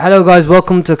Hello guys,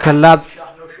 welcome to Collabs.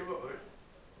 Shah, no sugar, or?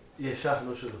 Yeah, Shah,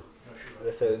 no sugar. No sugar.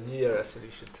 That's a New Year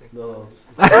resolution thing. No.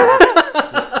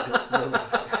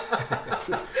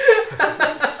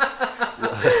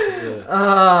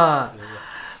 Ah,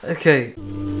 okay.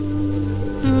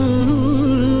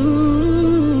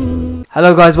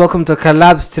 Hello guys, welcome to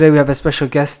Collabs. Today we have a special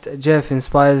guest, Jeff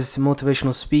Inspires,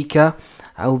 motivational speaker.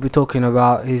 I will be talking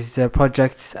about his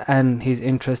projects and his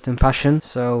interest and passion.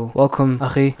 So welcome,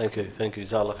 Akhi. Thank you.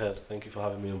 Jazakallah khair. Thank you for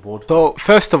having me on board. So,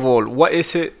 first of all, what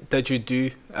is it that you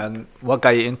do and what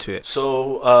got you into it?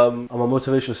 So, I'm a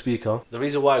motivational speaker. The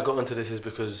reason why I got into this is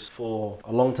because for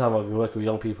a long time I've been working with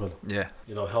young people, Yeah,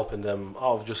 helping them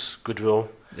out of just goodwill.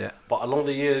 yeah, But along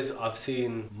the years, I've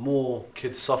seen more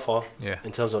kids suffer yeah,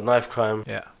 in terms of knife crime,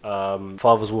 yeah.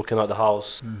 fathers walking out the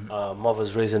house,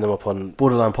 mothers raising them upon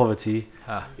borderline poverty.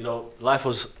 Ah, Life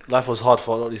was hard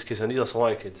for a lot of these kids, and these are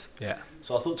Somali kids. yeah,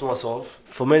 So I thought to myself,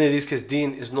 for many of these kids,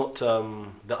 deen is not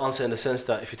the answer in the sense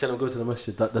that if you tell them go to the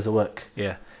masjid, that doesn't work.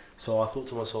 yeah, So I thought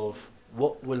to myself,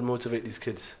 what will motivate these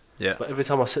kids? yeah. But every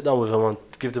time I sit down with them and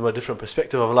give them a different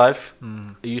perspective of life,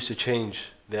 it used to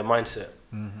change their mindset.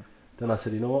 Then I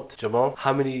said, you know what, Jamal,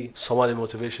 how many Somali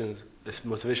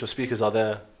motivational speakers are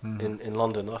there in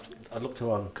London? I looked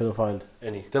around, couldn't find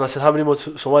any. Then I said, how many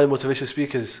Somali motivational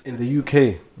speakers in the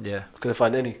UK? Yeah, Couldn't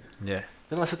find any. yeah,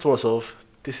 Then I said to myself,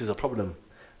 this is a problem.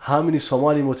 How many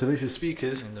Somali motivational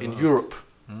speakers In the in world. Europe?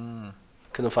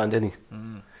 Couldn't find any.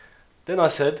 Then I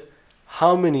said,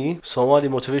 how many Somali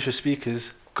motivational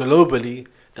speakers globally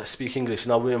that speak English?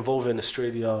 Now we're involved in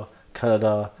Australia,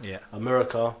 Canada, yeah.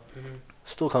 America.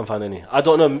 Still can't find any. I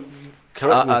don't know.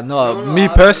 Correct me. No, me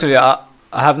personally, I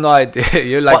have no idea.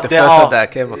 You're like But the there first are- one that I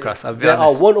came across. I'll be There are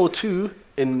honest. one or two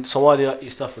in Somalia,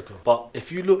 East Africa. But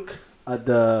if you look at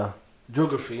the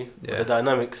geography, Yeah. the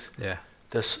dynamics, Yeah,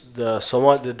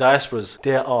 the diasporas,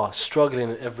 they are struggling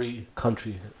in every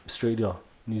country. Australia,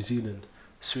 New Zealand,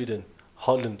 Sweden,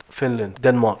 Holland, Finland,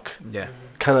 Denmark, yeah,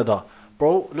 Canada.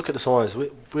 Bro, look at the Somalis.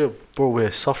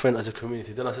 We're suffering as a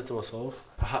community. Then I said to myself,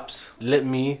 perhaps let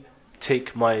me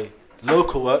take my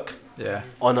local work yeah,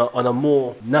 on a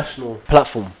more national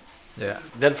platform. yeah,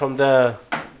 Then from there,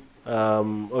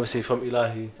 obviously from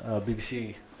Ilahi,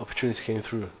 BBC opportunity came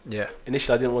through. yeah,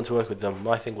 Initially, I didn't want to work with them.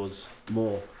 My thing was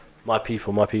more my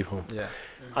people. yeah.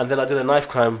 And then I did a knife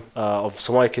crime of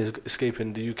Somali kids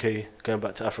escaping the UK, going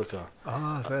back to Africa. Oh,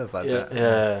 I heard about Yeah, that.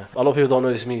 yeah. A lot of people don't know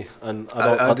it's me, and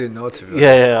I didn't know to be honest.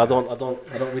 yeah.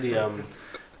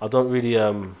 I don't really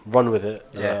run with it.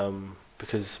 Yeah.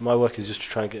 Because my work is just to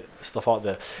try and get stuff out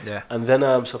there. Yeah. And then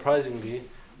surprisingly,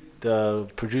 the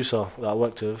producer that I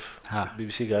worked with, Ah.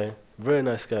 BBC guy, very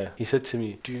nice guy. He said to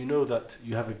me, "Do you know that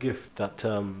you have a gift that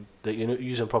you're not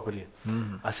using properly?"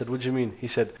 I said, "What do you mean?" He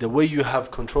said, "The way you have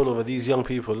control over these young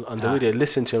people and the way they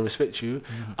listen to you and respect you,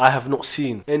 I have not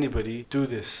seen anybody do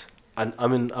this." And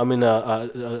I'm in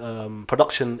a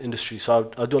production industry,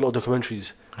 so I do a lot of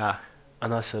documentaries. Ah,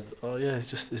 And I said, "Oh yeah,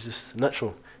 it's just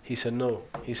natural." He said, "No."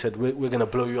 He said, "We're gonna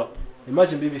blow you up."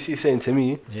 Imagine BBC saying to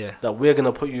me yeah, that we're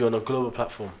gonna put you on a global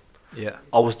platform. yeah.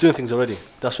 I was doing things already.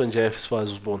 That's when JF Inspires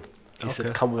was born. He Okay.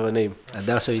 said, "Come with a name." And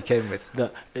that's what you came with.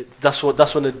 That's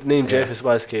when the name Yeah. JF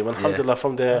Inspires came. And alhamdulillah,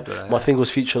 from there, Alhamdulillah, my yeah. thing was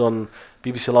featured on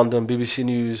BBC London, BBC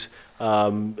News,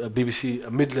 BBC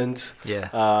Midlands, Yeah.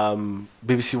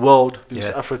 BBC World, BBC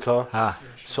Yeah. Africa. Ah,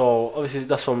 So obviously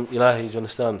that's from Ilahi. Do you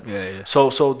understand? yeah, yeah.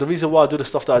 So the reason why I do the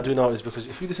stuff that I do now is because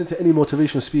if you listen to any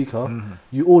motivational speaker,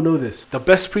 you all know this. The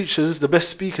best preachers, the best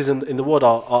speakers in the world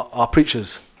are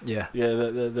preachers. Yeah, Yeah,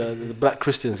 the black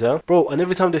Christians, yeah? Bro, and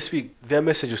every time they speak, their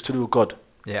message is to do with God.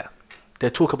 yeah, They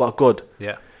talk about God.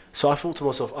 yeah. So I thought to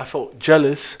myself, I felt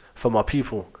jealous for my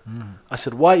people. I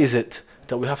said, why is it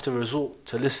that we have to resort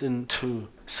to listen to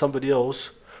somebody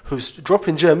else who's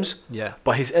dropping gems, Yeah.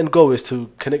 but his end goal is to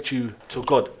connect you to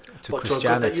God, To but to a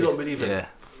God that you Christianity. don't believe in? Yeah.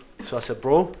 So I said,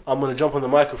 bro, I'm going to jump on the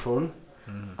microphone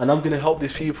and I'm going to help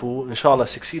these people, inshallah,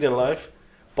 succeed in life,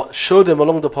 but show them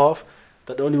along the path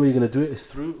that the only way you're going to do it is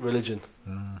through religion.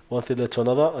 One thing led to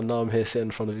another, and now I'm here sitting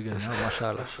in front of you guys. No,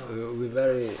 mashallah. We're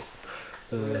very.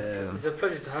 It's a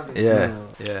pleasure to have you. Yeah,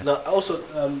 yeah, Now, also,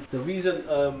 the reason,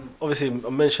 obviously, I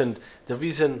mentioned the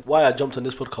reason why I jumped on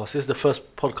this podcast. This is the first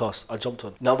podcast I jumped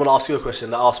on. Now, I'm going to ask you a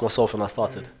question that I asked myself when I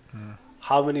started.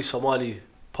 How many Somali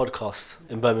podcasts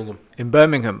in Birmingham? In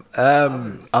Birmingham,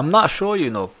 I'm not sure,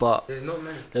 but There's not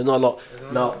many. There's not a lot.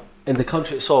 Now, in the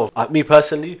country itself, me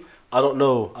personally, I don't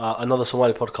know another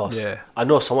Somali podcast. Yeah. I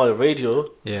know a Somali radio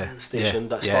yeah, station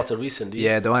that started recently.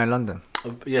 Yeah, the one in London.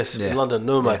 Yes, Yeah. in London,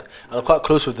 Nomad. And I'm quite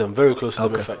close with them, very close with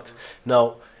them, in Okay. fact.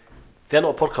 Now, they're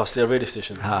not a podcast, they're a radio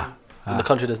station. Ah, In the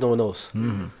country, there's no one else.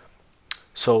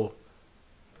 So,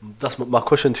 That's my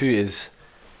question to you is,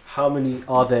 how many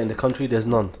are there in the country? There's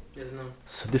none. There's none.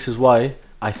 So this is why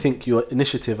I think your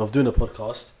initiative of doing a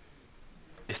podcast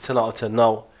is 10 out of 10.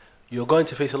 Now, you're going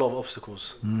to face a lot of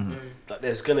obstacles. Like,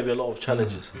 there's going to be a lot of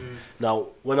challenges. Now,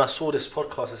 when I saw this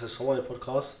podcast, it's a Somali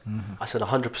podcast, I said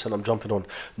 100% I'm jumping on.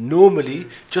 Normally,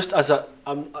 just as I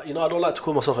don't like to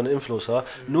call myself an influencer.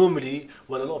 Normally,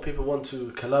 when a lot of people want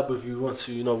to collab with you, want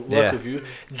to, work with you,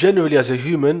 generally as a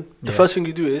human, the first thing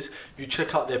you do is you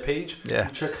check out their page, you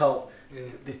check out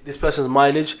this person's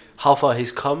mileage, how far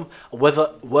he's come,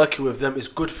 whether working with them is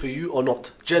good for you or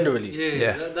not. Generally,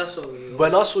 That's what we.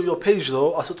 when I saw your page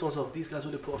though, I thought to myself, these guys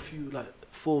only put a few, like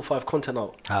 4 or 5 content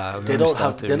out.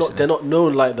 They're not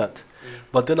known like that.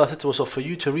 But then I said to myself, for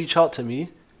you to reach out to me,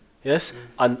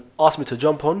 and ask me to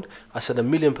jump on, I said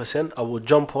 1,000,000% I will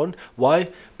jump on. Why?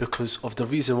 Because of the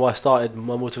reason why I started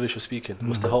my motivational speaking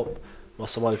was to help my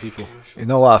Somali people. You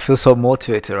know what? I feel so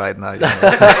motivated right now.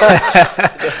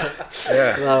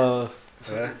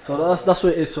 So that's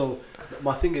what it is. So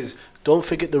my thing is, don't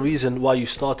forget the reason why you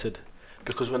started,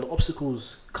 because when the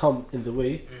obstacles come in the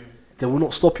way, they will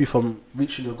not stop you from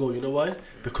reaching your goal. You know why?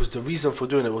 Because the reason for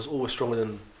doing it was always stronger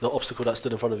than the obstacle that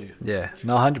stood in front of you. Yeah,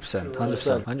 no,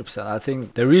 100%. I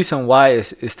think the reason why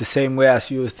is the same way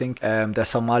as you think that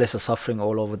Somalis are suffering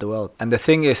all over the world. And the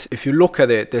thing is, if you look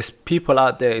at it, there's people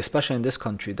out there, especially in this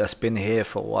country, that's been here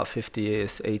for 50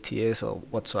 years, 80 years or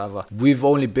whatsoever. We've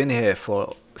only been here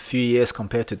for a few years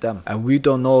compared to them, and we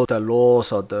don't know the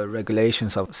laws or the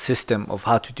regulations of system of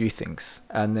how to do things.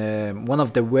 And one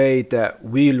of the way that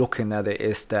we looking at it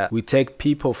is that we take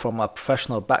people from a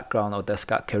professional background, or that's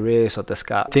got careers, or that's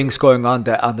got things going on,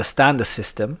 that understand the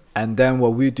system, and then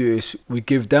what we do is we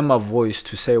give them a voice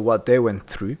to say what they went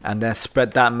through, and then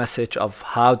spread that message of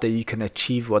how that you can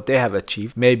achieve what they have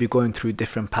achieved, maybe going through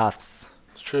different paths.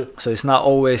 True. So it's not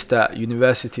always that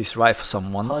university is right for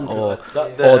someone or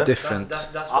different.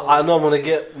 That's I know I'm going to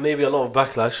get maybe a lot of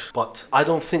backlash, but I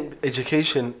don't think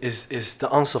education is the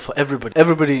answer for everybody.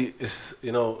 Everybody is,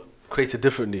 created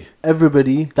differently.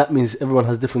 Everybody, that means everyone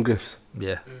has different gifts.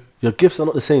 Yeah. Your gifts are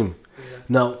not the same. Exactly.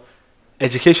 Now,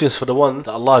 education is for the one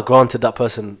that Allah granted that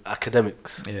person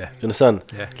academics. Yeah. You understand?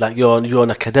 Yeah. Like you're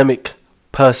an academic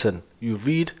person. You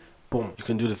read, boom, you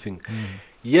can do the thing.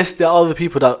 Yes, there are other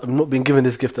people that have not been given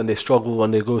this gift and they struggle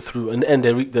and they go through and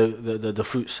they reap the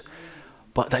fruits.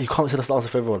 But that you can't say that's the answer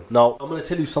for everyone. Now, I'm going to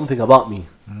tell you something about me.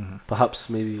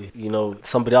 Perhaps maybe,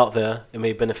 somebody out there, it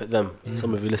may benefit them,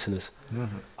 some of you listeners.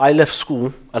 I left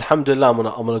school, alhamdulillah,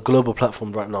 I'm on a global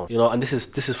platform right now. And this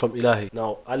is from Ilahi.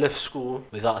 Now, I left school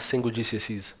without a single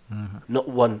GCSEs. Not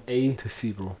one A to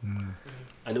C, bro.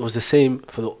 And it was the same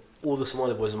for all the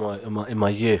Somali boys in my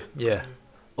year. Yeah.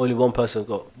 Only one person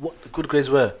got good grades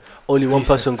were. Only one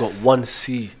person got 1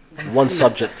 C, one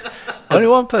subject. Only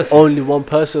one person. Only one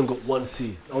person got 1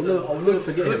 C. I'll never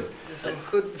forget him.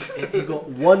 He got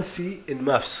 1 C in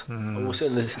maths. And we'll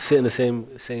sit in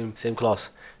the same class.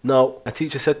 Now, a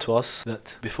teacher said to us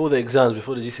that before the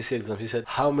GCSE exams, he said,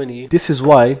 how many... This is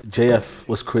why JF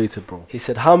was created, bro. He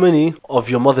said, how many of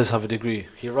your mothers have a degree?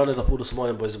 He rounded up all the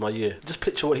Somalian boys in my year. Just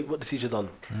picture what the teacher done.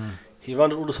 He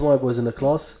rounded all the Somali boys in the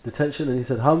class, detention, and he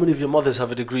said, how many of your mothers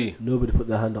have a degree? Nobody put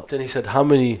their hand up. Then he said, how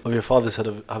many of your fathers have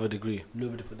a degree?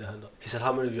 Nobody put their hand up. He said,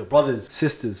 how many of your brothers,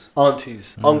 sisters,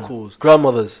 aunties, uncles,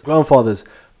 grandmothers, grandfathers?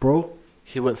 Bro,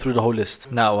 he went through the whole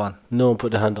list. Not one. No one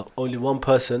put their hand up. Only one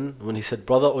person, when he said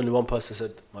brother, only one person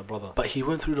said my brother. But he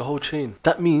went through the whole chain.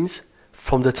 That means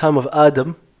from the time of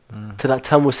Adam to that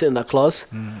time we're sitting in that class,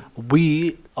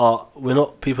 we're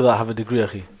not people that have a degree,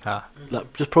 akhi.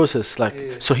 Like, just process.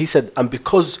 So he said, and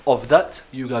because of that,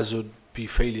 you guys would be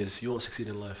failures. You won't succeed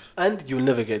in life. And you'll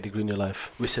never get a degree in your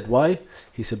life. We said, why?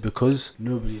 He said, because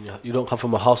you don't come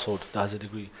from a household that has a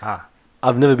degree.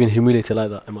 I've never been humiliated like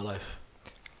that in my life.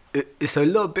 It's a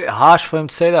little bit harsh for him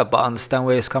to say that, but I understand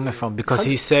where he's coming from, because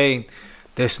he's saying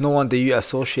there's no one that you're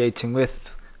associating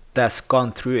with that's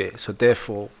gone through it. So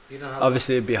therefore,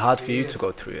 obviously it'd be hard for you to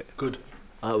go through it. Good.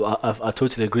 I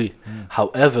totally agree.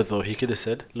 However, though, he could have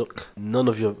said, look, none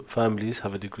of your families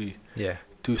have a degree. Yeah.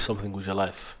 Do something with your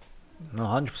life. No,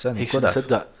 100%. He could have said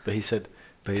that, but he said,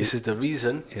 this is the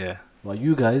reason why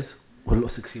you guys will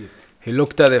not succeed. He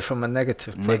looked at it from a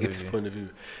negative point of view.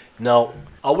 Now,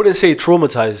 I wouldn't say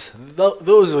traumatized.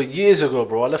 Those were years ago,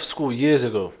 bro. I left school years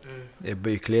ago. Yeah,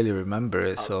 but you clearly remember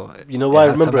it, so you know why I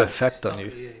remember it it? Effect on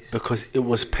you. Because it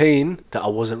was pain that I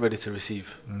wasn't ready to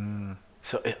receive.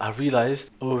 So I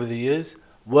realized over the years,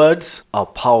 words are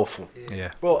powerful. Yeah.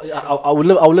 Bro, I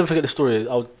will never forget the story.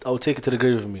 I will take it to the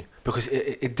grave with me, because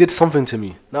it did something to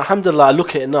me. Now, alhamdulillah, I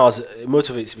look at it now as it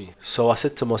motivates me. So I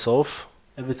said to myself,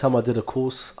 Every time I did a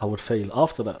course, I would fail.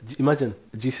 After that, imagine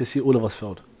GCSE, all of us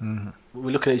failed.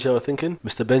 We're looking at each other thinking,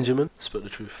 Mr. Benjamin, spoke the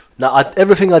truth. Now,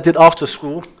 everything I did after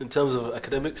school, in terms of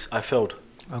academics, I failed.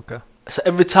 Okay. So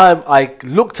every time I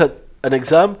looked at an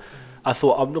exam, I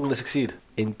thought, I'm not going to succeed.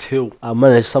 Until I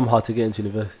managed somehow to get into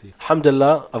university.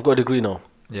 Alhamdulillah, I've got a degree now.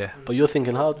 Yeah. But you're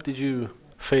thinking, how did you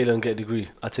fail and get a degree?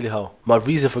 I'll tell you how. My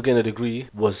reason for getting a degree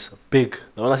was big.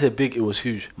 Now, when I say big, it was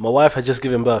huge. My wife had just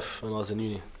given birth when I was in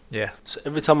uni. Yeah. So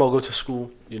every time I go to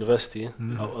school, university,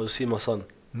 I would see my son.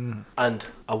 And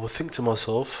I would think to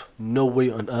myself, no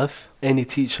way on earth any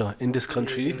teacher in this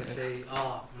country. Say,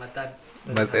 my dad.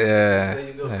 But There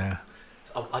you go. yeah.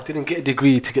 I didn't get a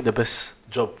degree to get the best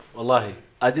job. Wallahi.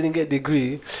 I didn't get a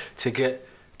degree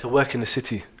to work in the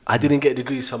city. I didn't get a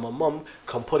degree, so my mum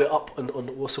can put it up on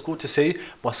what's it called to say,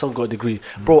 my son got a degree.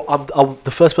 Bro, I'm the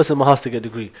first person in my house to get a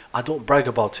degree. I don't brag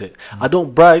about it. I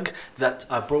don't brag that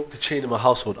I broke the chain in my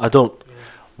household. I don't.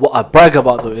 What I brag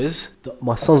about though is that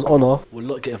my son's honour will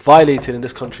not get violated in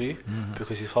this country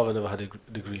because his father never had a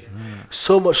degree.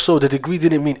 So much so, the degree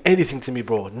didn't mean anything to me,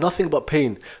 bro. Nothing but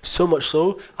pain. So much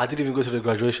so, I didn't even go to the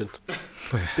graduation.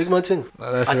 Big man thing.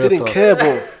 That's I real didn't talk. care,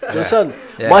 bro. Do you understand?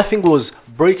 Yeah. My thing was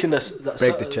breaking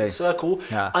Break the chain. circle,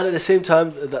 Yeah. and at the same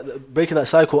time, breaking that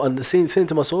cycle, and saying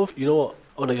to myself, you know what?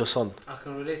 Honour your son. I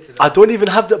can relate to that. I don't even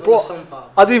have that, bro. Some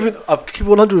part. I don't even. I keep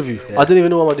 100 with you. Yeah. I don't even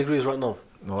know what my degree is right now.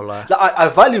 Wallah. Like, I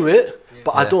value it,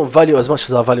 but I Yeah. don't value it as much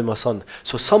as I value my son.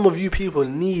 So some of you people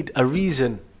need a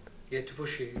reason. Yeah, to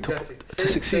push you. To- Exactly. to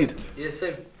succeed. Same. Yeah,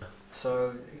 same.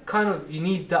 So kind of, you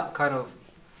need that kind of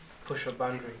push a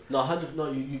boundary. No,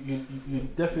 you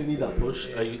definitely need that push.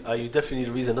 You definitely need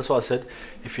a reason. That's why I said,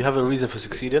 if you have a reason for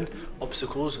succeeding,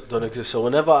 obstacles don't exist. So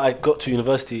whenever I got to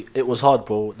university, it was hard,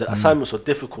 bro. The assignments were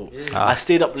difficult. Yeah. I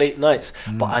stayed up late nights,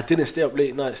 but I didn't stay up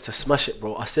late nights to smash it,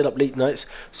 bro. I stayed up late nights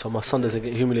so my son doesn't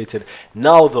get humiliated.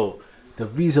 Now, though, the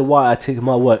reason why I take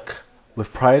my work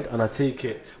with pride and I take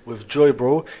it with joy,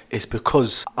 bro, is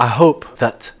because I hope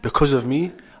that because of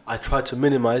me, I try to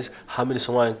minimize how many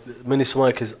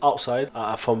Somali kids outside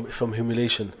from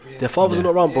humiliation. Yeah. Their fathers are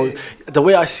not around, bro. Yeah. The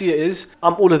way I see it is,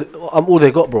 I'm all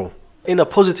they got, bro. In a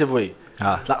positive way.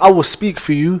 Ah. Like, I will speak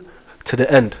for you to the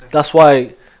end. That's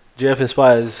why JF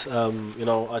Inspires.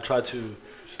 I try to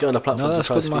get on the platform No, to that's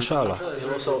try good, to speak. mashallah. You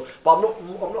know, so, but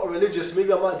I'm not religious.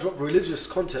 Maybe I might drop religious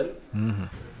content,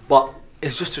 but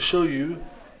it's just to show you,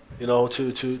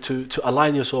 to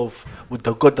align yourself with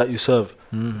the God that you serve,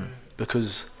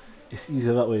 because it's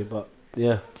easier that way. But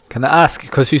yeah, Can I ask,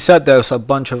 because you said there was a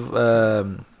bunch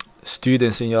of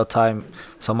students in your time,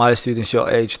 Somali students your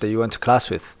age that you went to class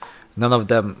with. None of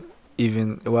them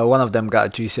one of them got a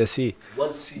GCSE.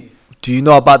 1C. Do you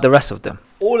know about the rest of them?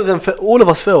 All of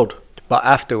us failed. But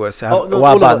afterwards, Oh, no, what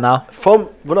all of about us. now? From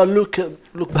when I look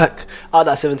back at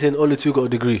that 17, only 2 got a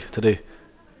degree today.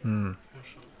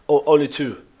 Only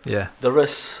 2. Yeah. The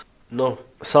rest, no.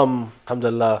 Some,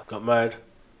 alhamdulillah, got married.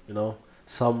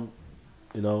 Some,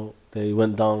 they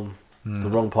went down the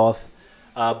wrong path.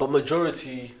 But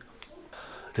majority,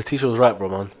 the teacher was right, bro,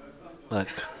 man. Like,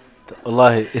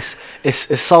 wallahi,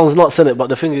 it sounds nuts, innit? But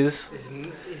the thing is,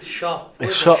 It's sharp.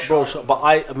 it's sharp, bro. Sharp.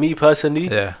 But me personally,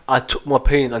 Yeah. I took my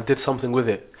pain and did something with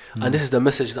it. And this is the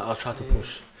message that I try to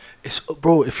push. It's,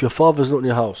 bro, if your father's not in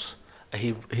your house,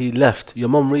 and he left, your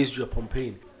mum raised you upon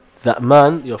pain. That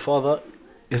man, your father,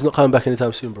 is not coming back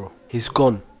anytime soon, bro. He's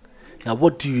gone. Now,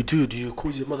 what do? Do you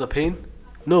cause your mother pain?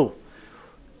 No.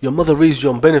 Your mother raised you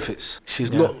on benefits.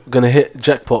 She's not gonna hit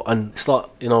jackpot and start,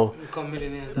 become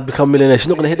millionaire. She's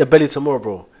not gonna hit the belly tomorrow,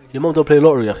 bro. Your mum don't play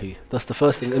lottery, akhi. That's the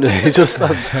first thing. Just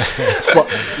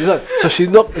so she's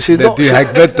not. They do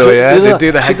hagbed though, yeah. They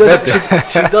do the hagbed.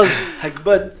 She does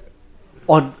hagbed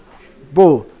on,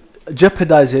 bro,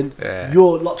 jeopardizing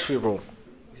your luxury, bro,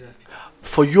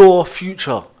 for your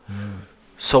future.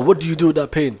 So what do you do with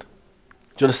that pain? Do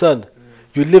you understand?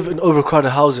 You live in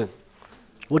overcrowded housing.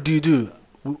 What do?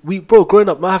 We bro, growing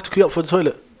up, I have to queue up for the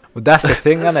toilet. Well, that's the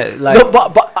thing, isn't it? Like, No,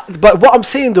 but what I'm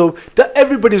saying though, that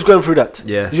everybody's going through that.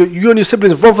 Yeah. You and your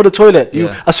siblings run for the toilet.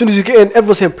 Yeah. As soon as you get in,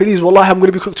 everyone's saying, "Please, wallahi, I'm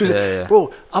going to be cooked too." Yeah.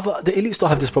 Bro, the elites don't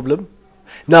have this problem.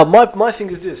 Now, my thing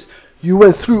is this: you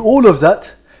went through all of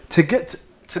that to get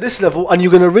to this level, and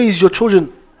you're going to raise your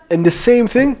children in the same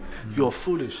thing. You're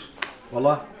foolish,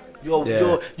 wallah.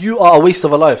 You are a waste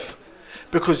of a life,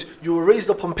 because you were raised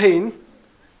upon pain.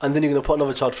 And then you're going to put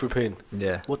another child through pain.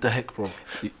 Yeah. What the heck, bro?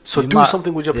 You Do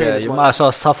something with your pain. Yeah, you might as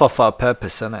well suffer for a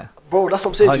purpose, innit? Bro, that's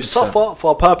what I'm saying to you. 100%. Suffer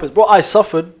for a purpose. Bro, I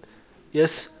suffered,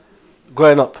 yes,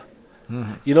 growing up.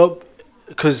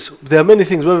 Because there are many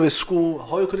things, whether it's school,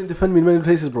 Hoya couldn't defend me in many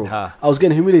places, bro. I was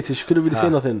getting humiliated. She couldn't really say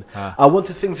nothing. I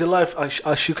wanted things in life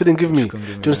she couldn't give me. Do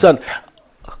you understand?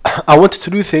 I wanted to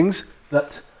do things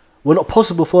that were not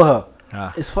possible for her.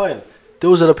 Ah. It's fine.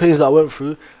 Those are the pains that I went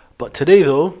through. But today,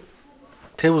 though,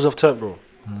 tables have turned, bro.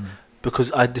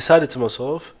 Because I decided to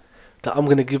myself that I'm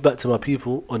going to give back to my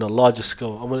people on a larger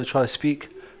scale. I'm going to try and speak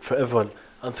for everyone.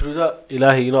 And through that,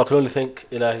 Ilahi, you know, I can only thank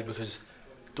Ilahi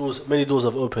because many doors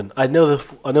have opened. I never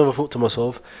thought to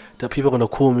myself that people are going to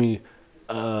call me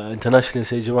internationally and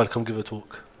say, Jamal, come give a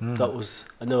talk. I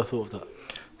never thought of that.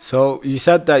 So you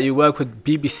said that you work with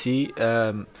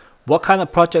BBC. What kind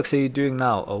of projects are you doing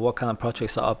now, or what kind of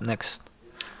projects are up next?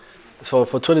 So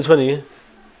for 2020,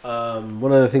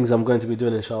 one of the things I'm going to be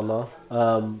doing, inshallah,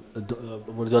 I'm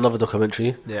going to do another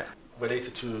documentary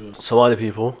related to Somali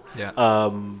people.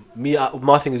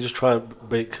 My thing is just try and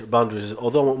break boundaries.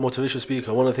 Although I'm a motivational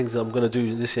speaker, one of the things that I'm going to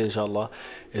do this year, inshallah,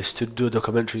 is to do a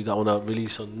documentary that I want to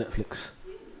release on Netflix.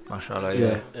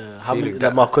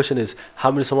 MashaAllah, My question is,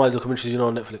 how many Somali documentaries do you know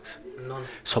on Netflix? None.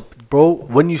 So, bro,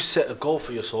 when you set a goal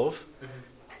for yourself,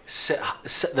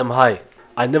 set them high.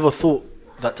 I never thought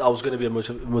that I was going to be a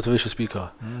motivational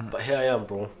speaker, but here I am,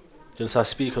 bro. Do you understand?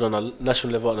 Speaking on a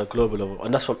national level and a global level,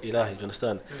 and that's from Ilahi. Do you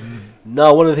understand?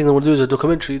 Now, one of the things I want to do is a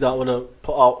documentary that I want to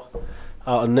put out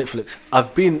on Netflix.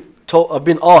 I've been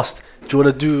asked, do you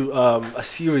want to do a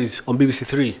series on BBC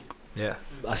Three? Yeah.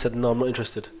 I said no, I'm not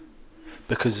interested,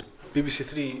 because BBC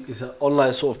Three is an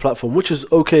online sort of platform, which is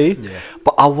okay.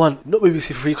 But I want not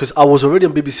BBC Three because I was already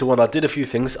on BBC One. I did a few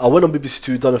things. I went on BBC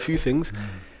Two, done a few things.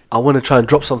 I want to try and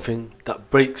drop something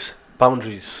that breaks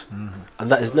boundaries,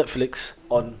 and that is Netflix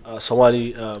on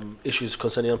Somali issues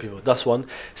concerning young people. That's one.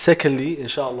 Secondly,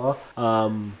 inshallah,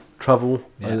 travel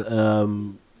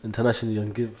internationally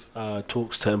and give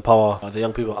talks to empower the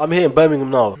young people. I'm here in Birmingham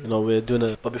now. You know, we're doing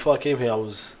it. But before I came here,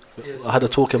 I had a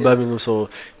talk in Birmingham, so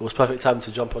it was perfect time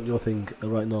to jump on your thing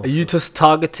right now. Are you just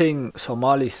targeting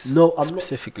Somalis? No, I'm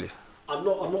specifically. I'm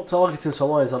not targeting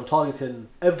Somalis. I'm targeting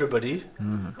everybody,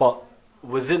 but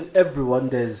within everyone,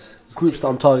 there's groups that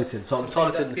I'm targeting. So I'm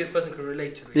targeting. That person can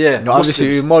relate to. Yeah, no,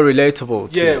 obviously you're more relatable.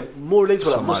 Yeah, more relatable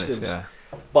like Somalis, Muslims. yeah.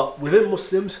 But within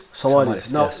Muslims, Somalis.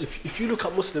 Now, yes. if you look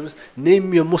at Muslims, name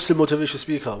me a Muslim motivational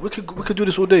speaker. We could do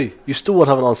this all day. You still won't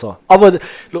have an answer.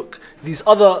 Look, these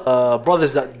other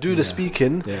brothers that do the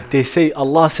speaking, they say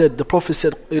Allah said, the Prophet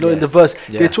said, you know, in the verse.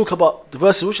 They talk about the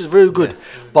verses, which is very good.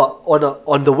 But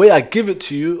on the way I give it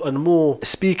to you, and more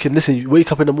speaking. Listen, you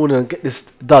wake up in the morning and get this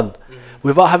done,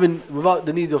 without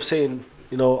the need of saying,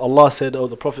 you know, Allah said or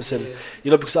the Prophet said.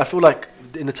 You know, because I feel like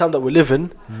in the time that we live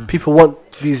in, people want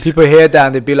these. People hear that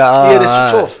and they be like, they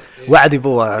switch off.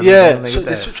 So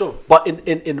they switch off. But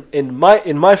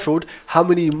in my field, how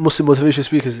many Muslim motivational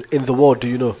speakers in the world do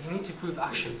you know? You need to prove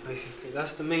actions, basically.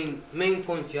 That's the main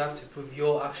point. You have to prove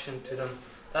your action to them.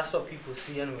 That's what people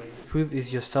see anyway. Prove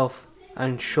is yourself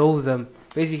and show them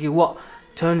basically what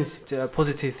turns to a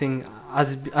positive thing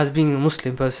as being a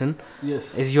Muslim person.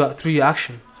 Yes. Is through your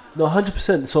action. No,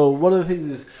 100%. So one of the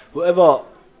things is whoever.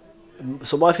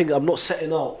 So my thing, I'm not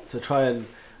setting out to try and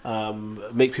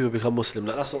make people become Muslim.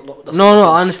 Like that's not.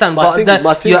 I understand.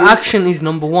 But your action is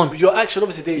number one. Your action,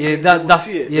 obviously, they will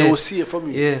see it. They will see it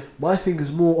from you. Yeah. My thing is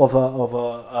more of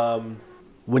a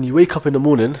when you wake up in the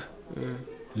morning,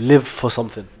 live for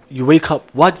something. You wake up.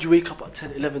 Why did you wake up at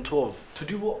 10, 11, 12? To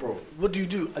do what, bro? What do you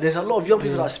do? And there's a lot of young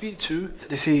people that I speak to.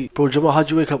 They say, bro, Jamal, how'd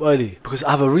you wake up early? Because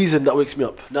I have a reason that wakes me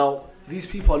up. Now, these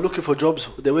people are looking for jobs.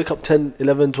 They wake up 10,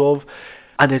 11, 12.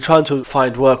 And they're trying to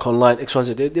find work online, X, Y,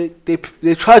 Z.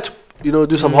 They try to, you know,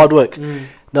 do some hard work.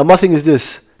 Now my thing is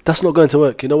this: that's not going to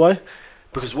work. You know why?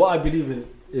 Because what I believe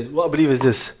is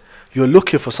this: you're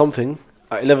looking for something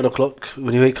at 11 o'clock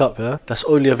when you wake up. Yeah, that's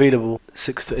only available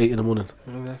 6 to 8 in the morning.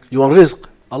 Exactly. You want rizq?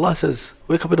 Allah says,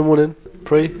 wake up in the morning,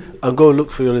 pray, and go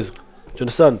look for your rizq. Do you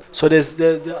understand? So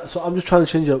so I'm just trying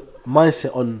to change your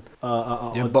mindset on.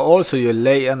 But also you're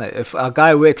late, innit? If a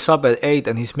guy wakes up at 8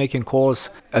 and he's making calls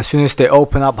as soon as they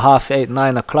open up 8:30,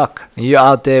 9 o'clock, and you're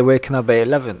out there waking up at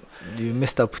 11, you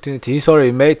missed the opportunity. He's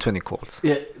already made 20 calls.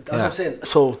 Yeah, that's what I'm saying.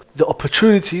 So the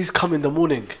opportunities come in the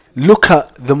morning. Look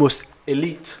at the most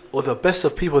elite or the best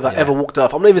of people that ever walked the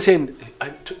earth. I'm not even saying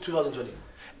 2020.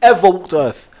 Ever walked the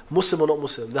earth, Muslim or not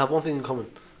Muslim, they have one thing in common.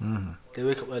 They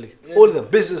wake up early. All of them,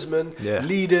 businessmen,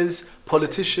 leaders,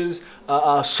 politicians,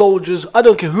 soldiers, I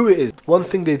don't care who it is. One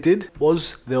thing they did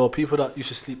was there were people that used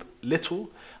to sleep little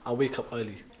and wake up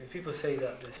early. If people say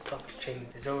that the stock's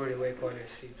changed, there's already wake while they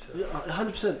sleep. So. Yeah,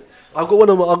 100%. I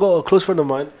got a close friend of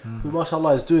mine who,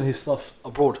 mashallah, is doing his stuff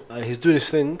abroad. He's doing his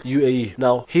thing, UAE.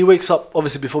 Now, he wakes up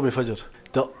obviously before me Fajr.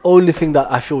 The only thing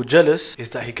that I feel jealous is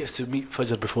that he gets to meet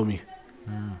Fajr before me.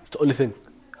 It's the only thing.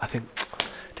 I think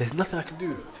there's nothing I can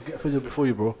do to get Fajr before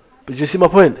you, bro. But you see my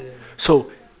point? Yeah.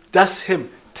 So that's him.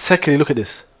 Secondly, look at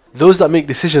this. those that make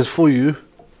decisions for you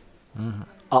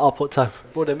are up what time?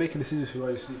 Bro, they're making decisions for you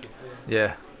while you're sleeping.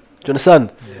 Yeah. Do you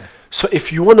understand? Yeah. So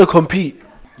if you want to compete,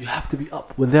 you have to be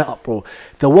up when they're up, bro.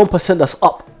 The 1% that's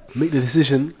up, make the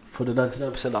decision for the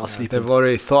 99% that are sleeping. They've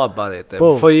already thought about it.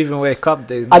 Bro. Before you even wake up,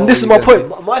 they know And this is what my you're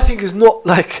point. gonna My thing is not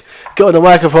like get on the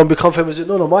microphone, become famous.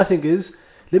 No, my thing is,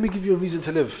 let me give you a reason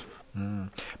to live. do.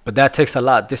 But that takes a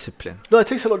lot of discipline. No, it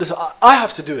takes a lot of this. I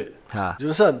have to do it. Ah. Do you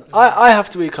understand? I have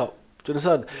to wake up. Do you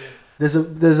understand?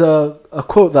 There's a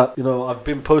quote that I've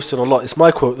been posting a lot. It's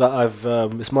my quote that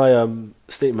it's my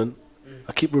statement.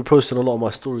 I keep reposting a lot of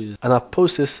my stories, and I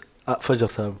post this at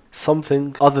Fajr time.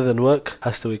 Something other than work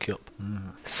has to wake you up.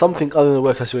 Something other than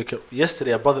work has to wake you up.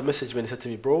 Yesterday, a brother messaged me and he said to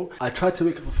me, bro, I tried to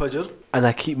wake up for Fajr and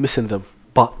I keep missing them.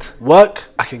 But work,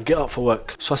 I can get up for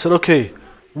work. So I said, okay,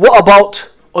 what about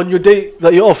on your day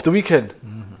that you're off, the weekend?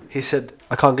 He said,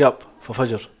 I can't get up for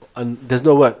Fajr and there's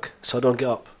no work, so I don't get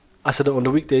up. I said, on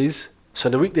the weekdays, so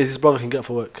on the weekdays his brother can get up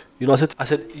for work. You know what I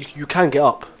said? You can get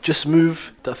up. Just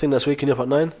move that thing that's waking you up at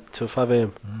 9 to 5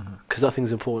 a.m. Because that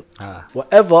thing's important.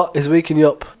 Whatever is waking you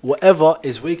up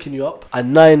at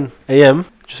 9 a.m.,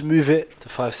 just move it to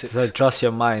 5, 6. So adjust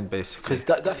your mind, basically.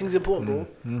 Because that thing's important, bro.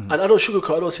 And I don't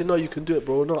sugarcoat. I don't say, no, you can do it,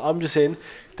 bro. No, I'm just saying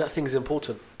that thing's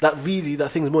important. That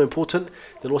thing's more important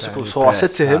than what's it called. So I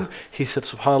said to him, he said,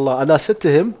 subhanAllah. And I said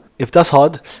to him, if that's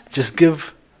hard, just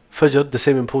give Fajr the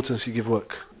same importance you give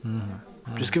work.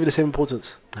 Just give it the same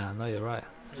importance. No, you're right.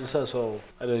 So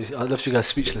I left you guys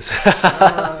speechless.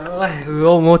 We're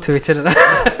all motivated.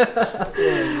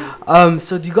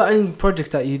 So do you got any projects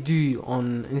that you do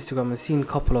on Instagram? I've seen a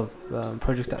couple of one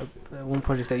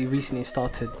project that you recently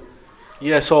started.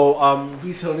 Yeah, so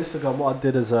recently on Instagram what I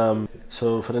did is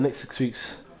so for the next 6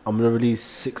 weeks I'm gonna release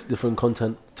 6 different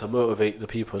content to motivate the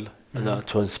people and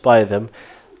to inspire them.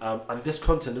 And this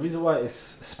content, the reason why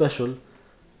it's special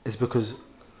is because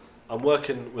I'm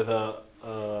working with a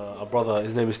brother.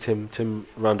 His name is Tim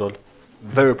Randall.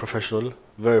 Very professional.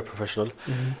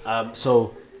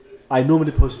 So I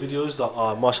normally post videos that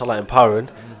are mashallah empowering,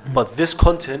 but this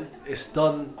content is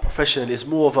done professionally. It's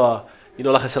more of a,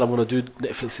 like I said, I'm going to do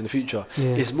Netflix in the future.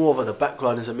 It's more of the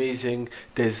background is amazing.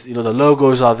 There's the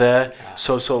logos are there.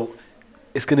 So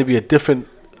it's going to be a different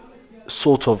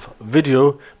sort of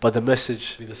video, but the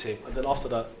message be the same. And then after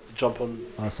that, jump on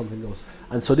something else.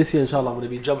 And so this year, inshallah, I'm going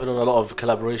to be jumping on a lot of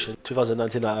collaboration.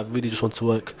 2019, I really just want to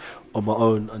work on my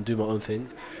own and do my own thing.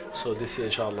 So this year,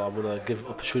 inshallah, I'm going to give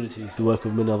opportunities to work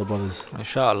with many other brothers.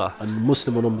 Inshallah. And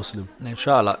Muslim or non-Muslim.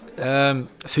 Inshallah.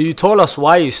 So you told us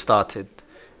why you started,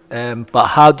 but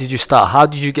how did you start? How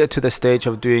did you get to the stage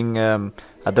of doing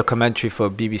a documentary for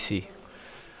BBC?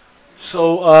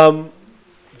 So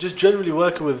just generally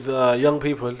working with young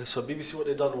people. So BBC, what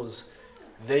they done was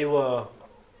they were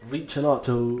reaching out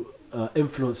to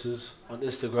influencers on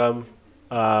Instagram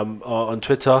or on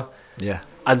Twitter. Yeah.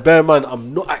 And bear in mind,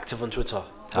 I'm not active on Twitter.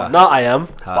 So now I am,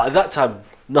 but at that time,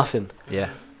 nothing. Yeah.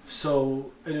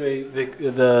 So anyway,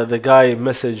 the guy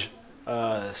messaged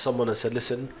someone and said,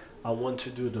 listen, I want to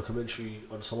do a documentary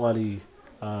on Somali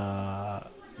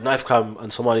knife crime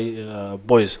and Somali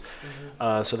boys.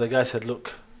 So the guy said,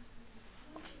 look.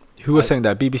 Who was saying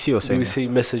that? BBC was saying BBC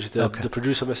messaged, the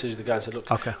producer messaged the guy and said,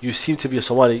 look, okay, you seem to be a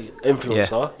Somali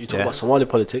influencer. You talk about Somali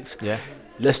politics. Yeah.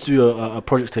 Let's do a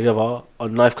project together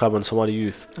on knife crime and Somali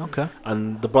youth. Okay.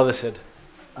 And the brother said,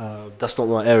 that's not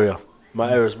my area. My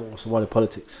area is more Somali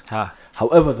politics.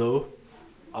 However, though,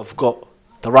 I've got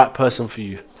the right person for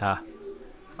you.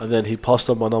 And then he passed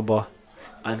on my number,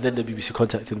 and then the BBC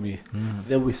contacted me.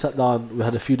 Then we sat down, we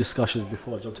had a few discussions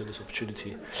before I jumped in this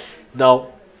opportunity. Now,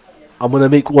 I'm going to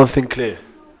make one thing clear.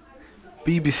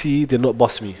 BBC did not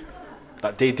boss me.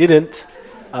 Like, they didn't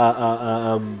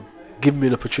give me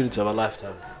an opportunity of a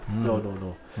lifetime.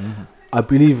 No. I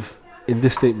believe in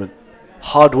this statement.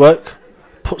 Hard work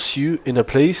puts you in a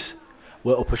place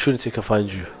where opportunity can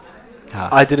find you.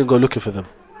 I didn't go looking for them.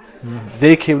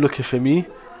 They came looking for me,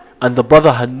 and the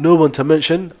brother had no one to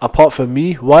mention apart from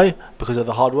me. Why? Because of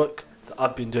the hard work that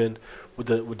I've been doing with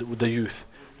the youth.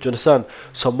 Do you understand?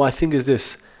 So my thing is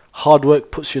this. Hard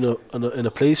work puts you in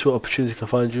a place where opportunity can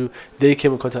find you. They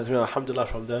came and contacted me, and alhamdulillah,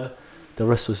 from there, the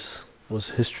rest was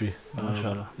history.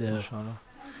 Mashallah. Yeah. Mashallah.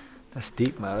 That's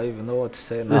deep, man. I don't even know what to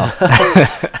say now.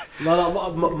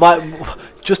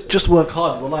 Just work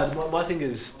hard. Well, my thing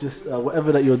is just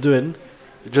whatever that you're doing,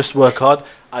 just work hard.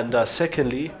 And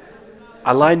secondly,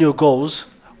 align your goals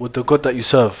with the God that you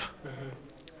serve.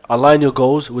 Align your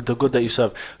goals with the God that you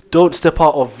serve. Don't step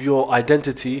out of your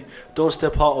identity. Don't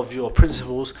step out of your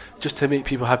principles just to make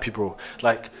people happy, bro.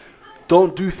 Like,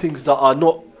 don't do things that are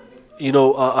not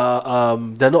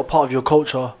they're not part of your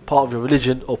culture, part of your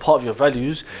religion, or part of your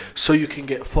values, so you can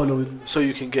get following, so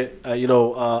you can get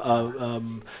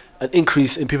an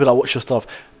increase in people that watch your stuff.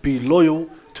 Be loyal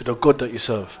to the God that you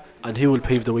serve, and He will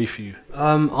pave the way for you. What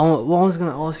I was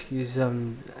gonna ask you is there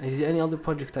any other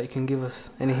project that you can give us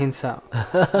any hints at?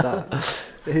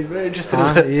 He's very interested.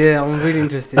 Yeah, I'm really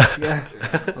interested. Yeah,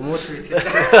 I'm motivated.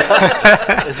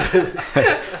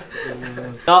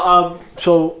 Now,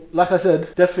 so like I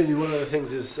said, definitely one of the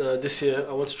things is this year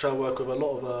I want to try and work with a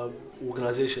lot of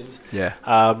organizations. Yeah.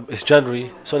 It's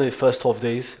January. It's only the first 12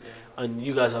 days. And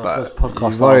you guys are the first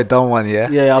podcast. You've already done one, yeah?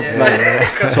 Yeah, you're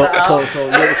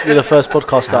the first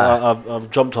podcast that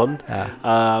I've jumped on.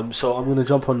 So I'm going to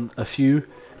jump on a few.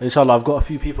 Inshallah, I've got a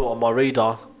few people on my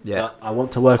radar that I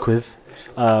want to work with.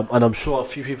 And I'm sure a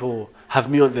few people have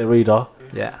me on their radar.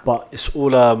 Yeah. But it's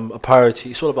all a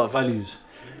priority. It's all about values.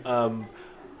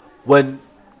 When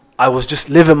I was just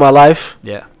living my life,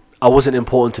 I wasn't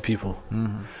important to people.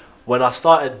 Mm-hmm. When I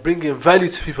started bringing value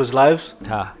to people's lives,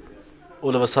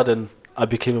 all of a sudden I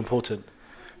became important.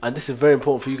 And this is very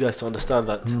important for you guys to understand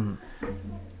that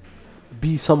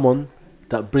be someone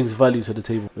that brings value to the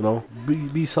table,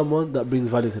 be someone that brings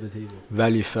value to the table.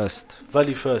 Value first.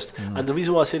 And the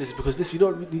reason why I say this is because you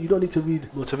don't need to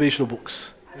read motivational books.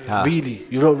 Really,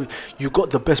 you got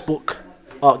the best book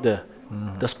out there.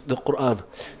 That's the Quran.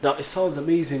 Now it sounds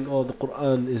amazing, the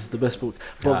Quran is the best book,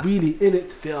 but really in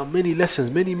it there are many lessons,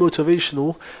 many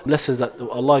motivational lessons that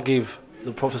Allah gave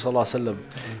the Prophet ﷺ.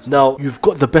 Now you've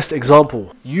got the best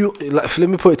example. Let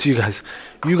me put it to you guys.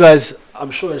 You guys,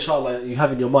 I'm sure inshallah you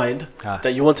have in your mind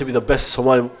that you want to be the best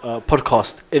Somali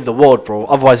podcast in the world, bro.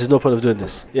 Otherwise there's no point of doing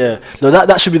this. Yeah, no,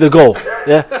 that should be the goal.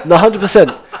 Yeah, no,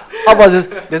 100%. Otherwise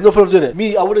there's no point of doing it.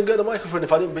 Me, I wouldn't get the microphone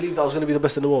if I didn't believe that I was going to be the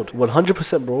best in the world.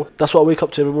 100%, bro. That's what I wake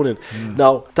up to every morning.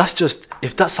 Now that's just,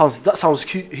 if that sounds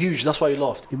huge, that's why you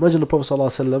laughed. Imagine the Prophet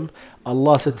ﷺ,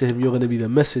 Allah said to him, you're going to be the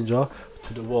messenger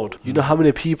to the world. You know how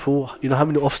many people, how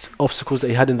many obstacles that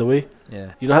he had in the way?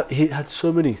 Yeah. He had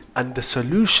so many. And the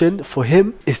solution for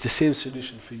him is the same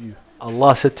solution for you.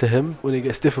 Allah said to him, when it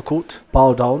gets difficult,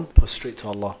 bow down, prostrate to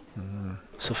Allah.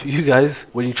 So for you guys,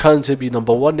 when you're trying to be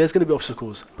number one, there's going to be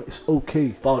obstacles. But it's okay.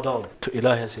 Bow down to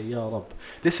Ilahi and say, Ya Rab.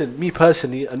 Listen, me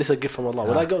personally, and this is a gift from Allah,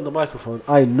 when I get on the microphone,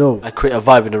 I know I create a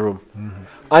vibe in the room.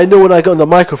 I know when I get on the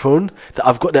microphone that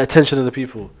I've got the attention of the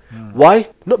people. Why?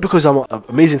 Not because I'm an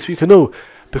amazing speaker, no.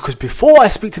 Because before I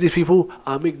speak to these people,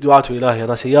 I make dua to Ilahi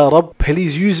and I say, Ya Rab,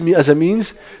 please use me as a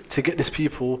means to get these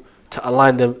people to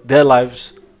align their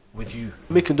lives with you.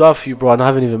 I'm making dua for you, bro, and I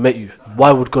haven't even met you.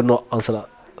 Why would God not answer that?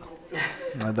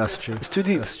 No, that's true. It's too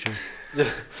deep. That's true.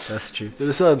 That's true. You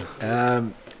understand?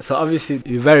 So obviously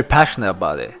you're very passionate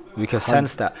about it. We can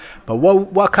sense that. But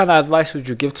what kind of advice would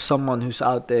you give to someone who's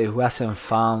out there who hasn't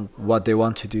found what they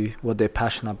want to do, what they're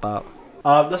passionate about?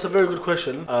 That's a very good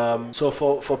question. So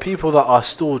for people that are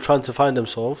still trying to find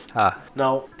themselves,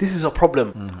 now this is a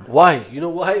problem. Why? You know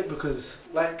why? Because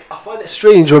I find it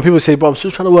strange when people say, bro, I'm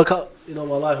still trying to work out, my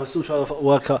life. I'm still trying to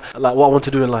work out what I want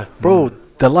to do in life. Bro,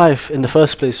 the life in the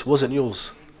first place wasn't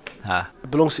yours. It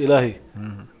belongs to Ilahi.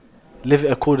 Live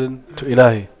it according to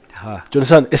Ilahi. Do you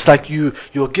understand? It's like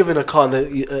you're given a car and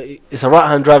it's a right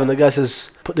hand drive and the guy says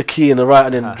put the key in the right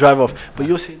and then drive off. But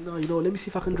you're saying, no, let me see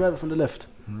if I can drive it from the left.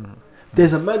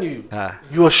 There's a menu.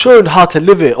 You are shown how to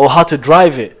live it or how to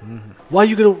drive it. Why are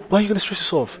you gonna stress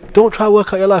yourself? Don't try to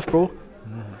work out your life, bro.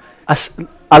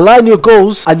 Align your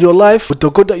goals and your life with the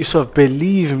God that you serve.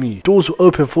 Believe me, doors will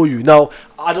open for you. Now,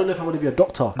 I don't know if I'm going to be a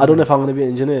doctor. I don't know if I'm going to be an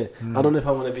engineer. I don't know if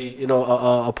I'm going to be,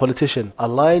 a politician.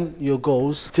 Align your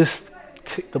goals. Just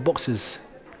tick the boxes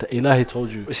that Ilahi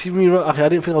told you. See me, okay, I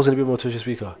didn't think I was going to be a motivational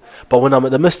speaker. But when I'm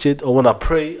at the masjid or when I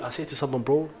pray, I say to someone,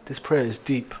 bro, this prayer is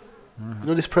deep. You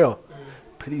know this prayer?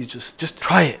 Please just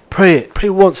try it. Pray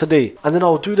once a day. And then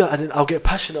I'll do that and then I'll get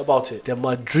passionate about it. Then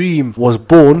my dream was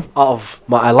born out of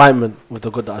my alignment with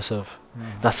the God that I serve.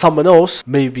 Now someone else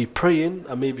may be praying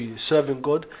and maybe serving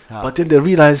God, but then they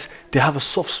realize they have a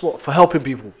soft spot for helping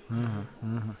people.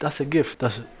 That's a gift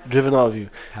that's driven out of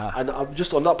you. And I'm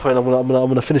just on that point, I'm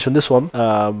gonna finish on this one.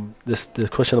 The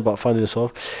question about finding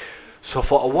yourself. So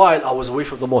for a while I was away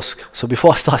from the mosque. So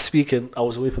before I start speaking, I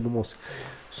was away from the mosque.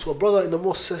 So a brother in the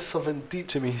mosque says something deep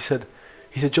to me. He said,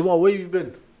 Jamal, where you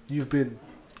been? You've been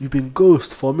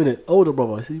ghost for a minute. Older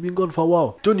brother. I said, you've been gone for a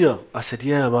while. Dunya. I said,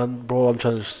 yeah, man, bro. I'm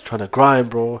trying to grind,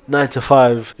 bro. 9 to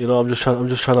 5. I'm just trying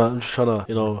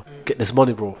to, get this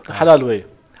money, bro. Halal way.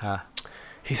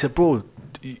 He said, bro,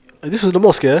 this was in the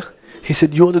mosque, yeah? He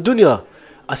said, you want the dunya?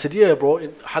 I said, yeah, bro.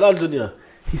 In halal dunya.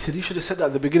 He said, you should have said that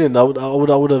at the beginning. I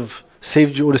would have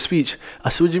saved you all the speech. I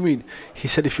said, what do you mean? He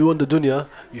said, if you want the dunya,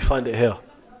 you find it here.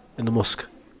 in the mosque.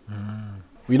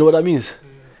 You know what that means?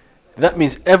 That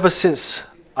means ever since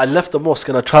I left the mosque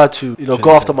and I tried to,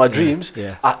 go after my dreams,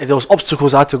 Yeah. there was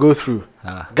obstacles I had to go through,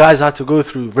 Ah. guys I had to go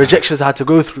through, rejections I had to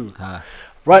go through. Ah.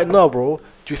 Right now, bro,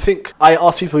 do you think I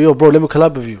ask people, yo, bro, let me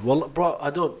collab with you? Well, bro,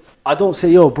 I don't say,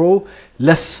 yo, bro,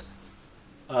 let's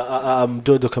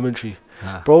do a documentary.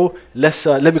 Ah. Bro,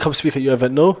 let me come speak at your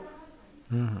event. No,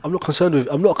 I'm not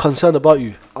concerned about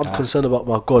you. I'm concerned about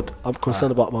my God. I'm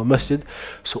concerned about my masjid.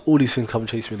 So all these things come and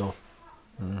chase me now.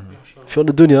 If you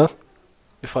want the dunya,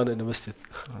 you find it in the masjid.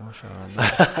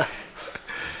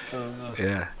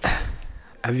 Yeah.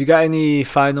 Have you got any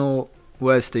final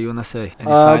words that you wanna say? Any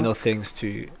final things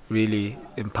to really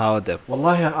empower them?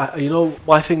 Wallahi,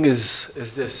 my thing is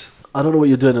this. I don't know what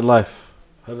you're doing in life.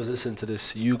 Whoever's listening to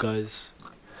this, you guys,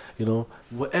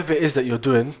 whatever it is that you're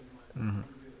doing,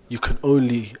 you can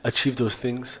only achieve those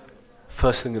things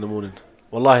first thing in the morning.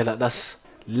 Wallahi,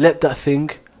 let that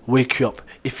thing wake you up.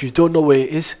 If you don't know where it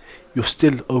is, you're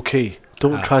still okay.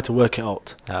 Don't try to work it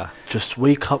out. Just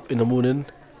wake up in the morning,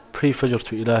 pray Fajr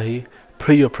to Ilahi,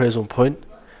 pray your prayers on point,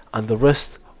 and the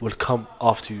rest will come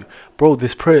after you. Bro,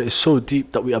 this prayer is so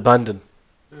deep that we abandon.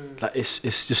 Like it's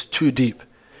just too deep.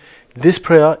 This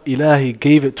prayer, Ilahi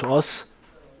gave it to us.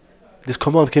 This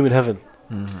command came in heaven.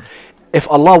 If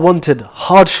Allah wanted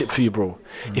hardship for you, bro,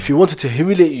 if He wanted to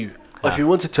humiliate you, or if He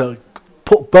wanted to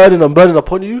put burden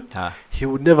upon you, He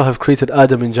would never have created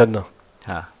Adam in Jannah.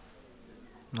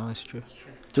 No, it's true.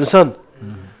 Do you understand?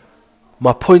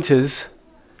 My point is,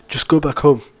 just go back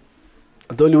home.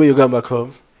 And the only way you're going back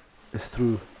home is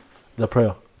through the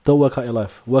prayer. Don't work out your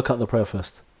life. Work out the prayer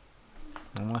first.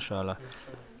 Oh, mashallah.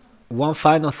 One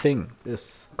final thing,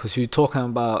 Yes. because we're talking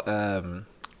about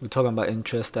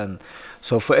interest, and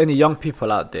so for any young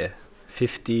people out there,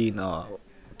 15 or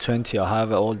 20 or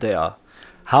however old they are,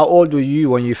 how old were you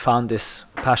when you found this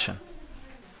passion?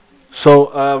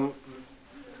 So,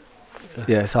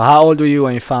 Yeah. So how old were you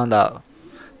when you found out,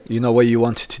 what you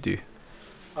wanted to do?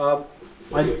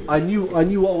 I knew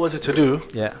what I wanted to do.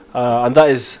 Yeah. And that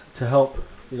is to help,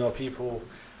 people,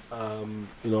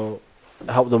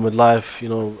 help them with life,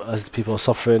 as people are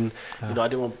suffering. I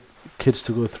didn't want kids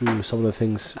to go through some of the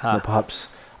things that perhaps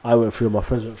I went through, my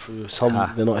friends went through. Some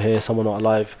they're not here, some are not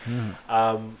alive.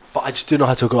 But I just didn't know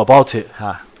how to go about it.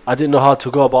 I didn't know how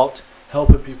to go about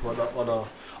helping people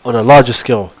on a larger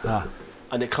scale.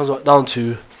 And it comes right down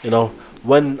to,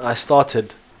 when I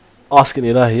started asking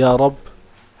Ilahi, Ya Rabb,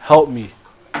 help me.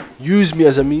 Use me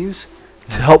as a means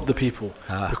to help the people.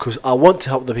 Because I want to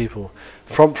help the people.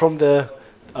 From there,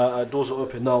 doors are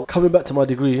open. Now, coming back to my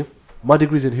degree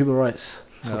is in human rights,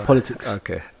 politics.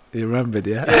 Okay. You remembered,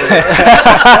 yeah?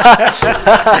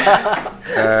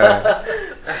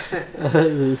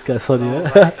 This guy's funny,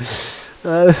 yeah?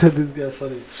 This guy's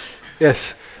funny.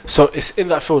 Yes. So it's in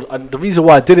that field. And the reason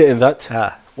why I did it in that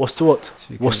was to what?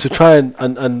 Was to try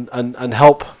and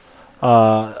help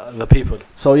the people.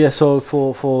 So yeah, so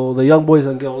for the young boys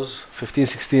and girls, 15,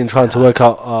 16, trying to work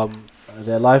out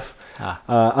their life,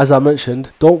 as I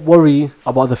mentioned, don't worry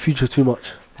about the future too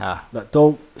much.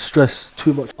 Don't stress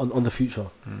too much on the future.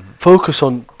 Focus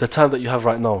on the time that you have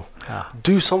right now.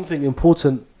 Do something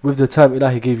important with the time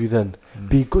Ilahi gave you then.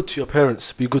 Be good to your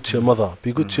parents, be good to your mother,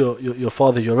 be good to your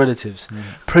father, your relatives.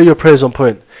 Pray your prayers on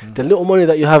point. The little money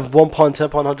that you have, £1, £10,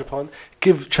 £100,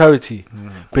 give charity.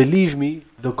 Believe me,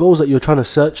 the goals that you're trying to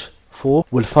search for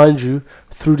will find you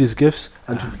through these gifts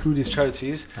and through these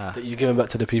charities that you're giving back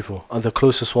to the people and the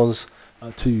closest ones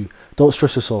to you. Don't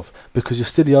stress yourself because you're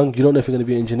still young. You don't know if you're going to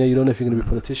be an engineer, you don't know if you're going to be a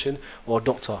politician or a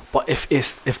doctor. But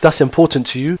if that's important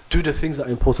to you, do the things that are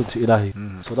important to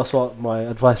Ilahi. So that's what my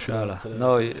advice to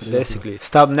basically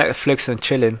stop Netflix and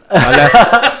chilling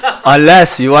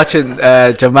unless you're watching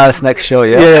Jamal's next show.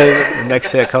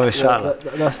 Next year coming, inshallah.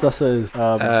 That's what it is.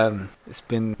 It's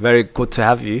been very good to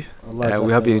have you.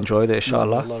 We hope you enjoyed it,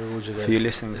 inshallah. For you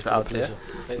listeners out there,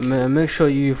 make sure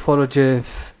you follow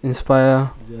Jeff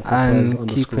Inspire and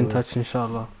keep in touch,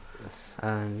 inshallah.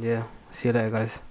 And see you later, guys.